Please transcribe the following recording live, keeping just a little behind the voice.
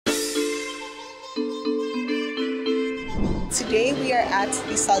Today we are at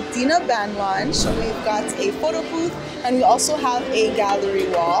the Saldina band launch. We've got a photo booth and we also have a gallery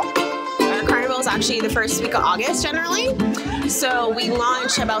wall. Our carnival is actually the first week of August generally. So we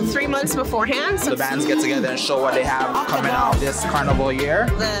launch about 3 months beforehand. So the bands get together and show what they have coming out this carnival year.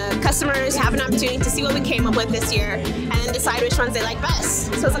 The customers have an opportunity to see what we came up with this year and then decide which ones they like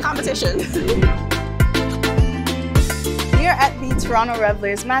best. So it's a competition. We are at the Toronto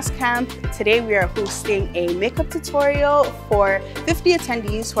Revelers Mask Camp. Today we are hosting a makeup tutorial for 50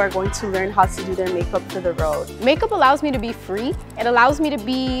 attendees who are going to learn how to do their makeup for the road. Makeup allows me to be free. It allows me to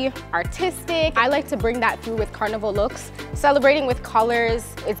be artistic. I like to bring that through with carnival looks. Celebrating with colors,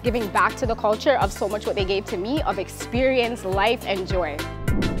 it's giving back to the culture of so much what they gave to me, of experience, life, and joy.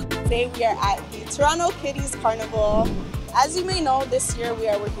 Today we are at the Toronto Kitties Carnival. As you may know, this year we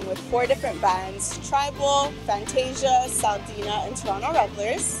are working with 4 different bands: Tribal, Fantasia, Saldina, and Toronto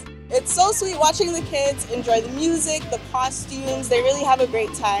Revelers. It's so sweet watching the kids enjoy the music, the costumes. They really have a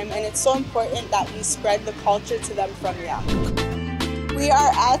great time, and it's so important that we spread the culture to them from young. We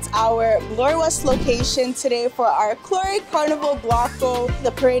are at our Bloor West location today for our Cloré Carnival Blocko.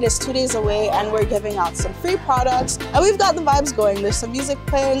 The parade is 2 days away and we're giving out some free products. And we've got the vibes going. There's some music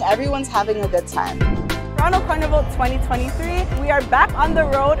playing. Everyone's having a good time. Toronto Carnival 2023, we are back on the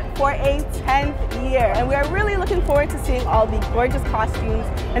road for a 10th year. And we are really looking forward to seeing all the gorgeous costumes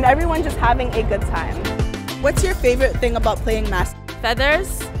and everyone just having a good time. What's your favorite thing about playing mask?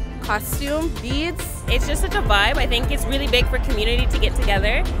 Feathers, costume, beads. It's just such a vibe. I think it's really big for community to get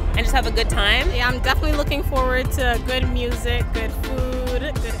together and just have a good time. Yeah, I'm definitely looking forward to good music, good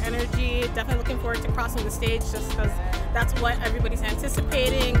food, good energy. Definitely looking forward to crossing the stage just because that's what everybody's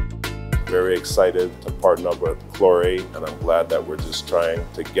anticipating. Very excited to partner up with Cloré, and I'm glad that we're just trying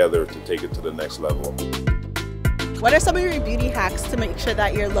together to take it to the next level. What are some of your beauty hacks to make sure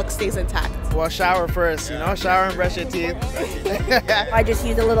that your look stays intact? Well, shower first, you know, shower and brush your teeth. I just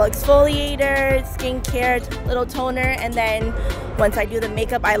use a little exfoliator, skincare, little toner, and then once I do the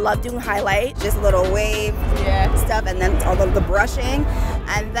makeup, I love doing highlight. Just a little wave stuff, and then all of the brushing,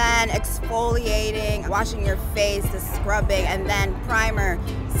 and then exfoliating, washing your face, the scrubbing, and then primer,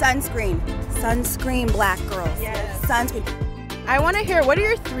 sunscreen. Sunscreen, black girls. Yes. Sunscreen. I want to hear, what are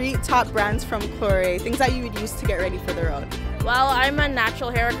your 3 top brands from Cloré, things that you would use to get ready for the road? Well, I'm a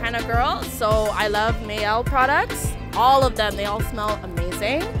natural hair kind of girl, so I love Mayel products. All of them, they all smell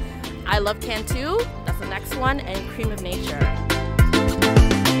amazing. I love Cantu, that's the next one, and Cream of Nature.